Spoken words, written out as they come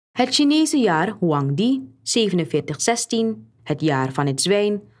Het Chinese jaar Huangdi 4716, het jaar van het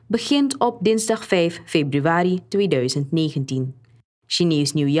zwijn, begint op dinsdag 5 februari 2019.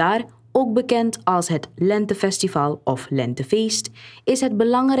 Chinees Nieuwjaar, ook bekend als het Lentefestival of Lentefeest, is het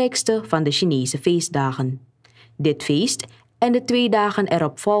belangrijkste van de Chinese feestdagen. Dit feest en de 2 dagen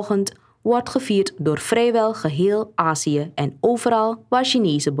erop volgend wordt gevierd door vrijwel geheel Azië en overal waar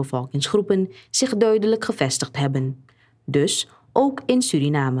Chinese bevolkingsgroepen zich duidelijk gevestigd hebben. Dus ook in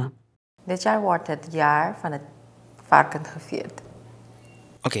Suriname. Dit jaar wordt het jaar van het varken gevierd.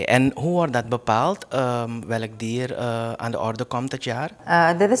 Oké, en hoe wordt dat bepaald? Welk dier aan de orde komt dit jaar?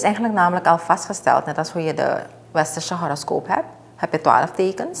 Dit is eigenlijk namelijk al vastgesteld. Net als hoe je de westerse horoscoop hebt, heb je 12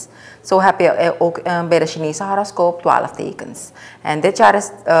 tekens. Zo heb je ook bij de Chinese horoscoop 12 tekens. En dit jaar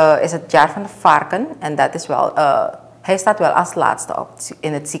is het jaar van de varken. En dat is wel, hij staat wel als laatste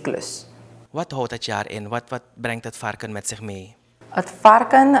in het cyclus. Wat houdt het jaar in? Wat brengt het varken met zich mee? Het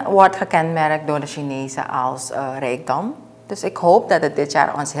varken wordt gekenmerkt door de Chinezen als rijkdom. Dus ik hoop dat het dit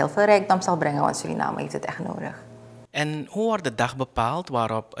jaar ons heel veel rijkdom zal brengen, want Suriname heeft het echt nodig. En hoe wordt de dag bepaald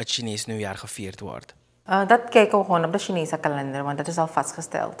waarop het Chinees Nieuwjaar gevierd wordt? Dat kijken we gewoon op de Chinese kalender, want dat is al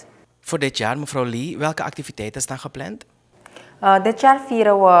vastgesteld. Voor dit jaar, mevrouw Lee, welke activiteiten staan gepland? Dit jaar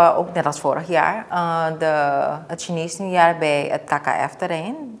vieren we, ook net als vorig jaar, het Chinees Nieuwjaar bij het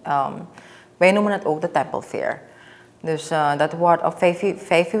KKF-terrein. Wij noemen het ook de Temple Fair. Dus dat wordt op 5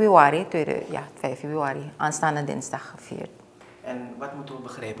 februari, 5 februari, aanstaande dinsdag gevierd. En wat moeten we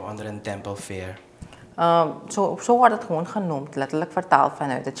begrijpen onder een Temple Fair? Zo wordt het gewoon genoemd, letterlijk vertaald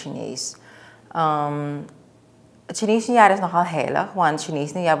vanuit het Chinees. Het Chinese nieuwjaar is nogal heilig, want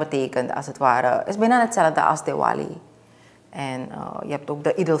Chinese nieuwjaar betekent als het ware, is bijna hetzelfde als Diwali. En je hebt ook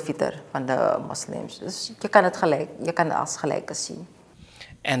de Eid al-Fitr van de moslims. Dus je kan het als gelijke zien.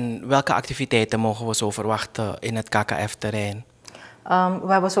 En welke activiteiten mogen we zo verwachten in het KKF-terrein? We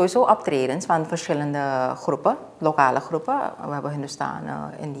hebben sowieso optredens van verschillende groepen, lokale groepen. We hebben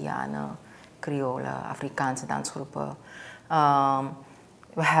Hindustanen, Indianen, Creolen, Afrikaanse dansgroepen.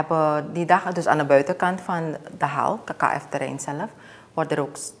 We hebben die dag, dus aan de buitenkant van de hal, KKF-terrein zelf, wordt er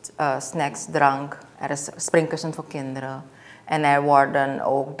ook snacks, drank, er is springkussen voor kinderen. En er worden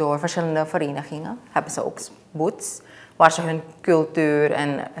ook door verschillende verenigingen, hebben ze ook booths, waar ze hun cultuur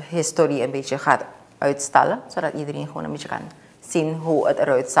en historie een beetje gaat uitstellen, zodat iedereen gewoon een beetje kan zien hoe het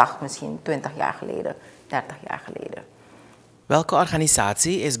eruit zag, misschien 20 jaar geleden, 30 jaar geleden. Welke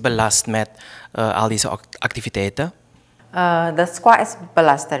organisatie is belast met al deze activiteiten? De SQA is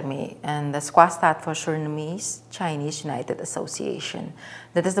belast ermee en de SQA staat voor Surinamese Chinese United Association.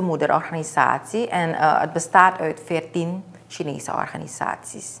 Dit is de moederorganisatie en het bestaat uit 14 Chinese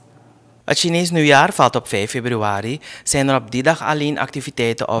organisaties. Het Chinees Nieuwjaar valt op 5 februari. Zijn er op die dag alleen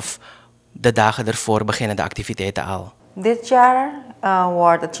activiteiten of de dagen ervoor beginnen de activiteiten al? Dit jaar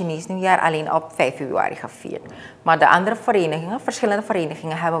wordt het Chinees Nieuwjaar alleen op 5 februari gevierd. Maar de andere verenigingen, verschillende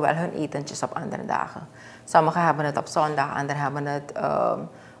verenigingen, hebben wel hun etentjes op andere dagen. Sommigen hebben het op zondag, anderen hebben het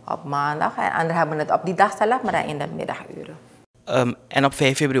op maandag en anderen hebben het op die dag zelf, maar dan in de middaguren. En op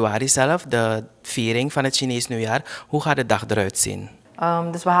 5 februari zelf, de viering van het Chinees Nieuwjaar, hoe gaat de dag eruit zien?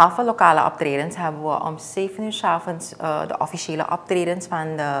 Dus behalve lokale optredens hebben we om 7 uur 's avonds de officiële optredens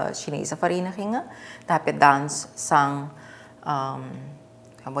van de Chinese verenigingen. Dan heb je dans, zang.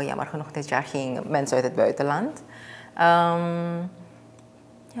 Jammer genoeg dit jaar geen mensen uit het buitenland.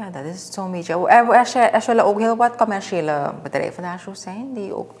 Ja, dat is het zo'n beetje. Er zullen ook heel wat commerciële bedrijven daar zo zijn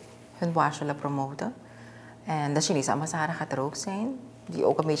die ook hun waar zullen promoten. En de Chinese ambassade gaat er ook zijn, die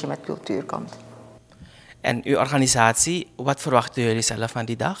ook een beetje met cultuur komt. En uw organisatie, wat verwachten jullie zelf van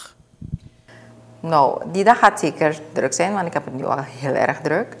die dag? Nou, die dag gaat zeker druk zijn, want ik heb het nu al heel erg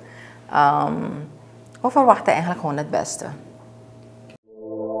druk. We verwachten eigenlijk gewoon het beste.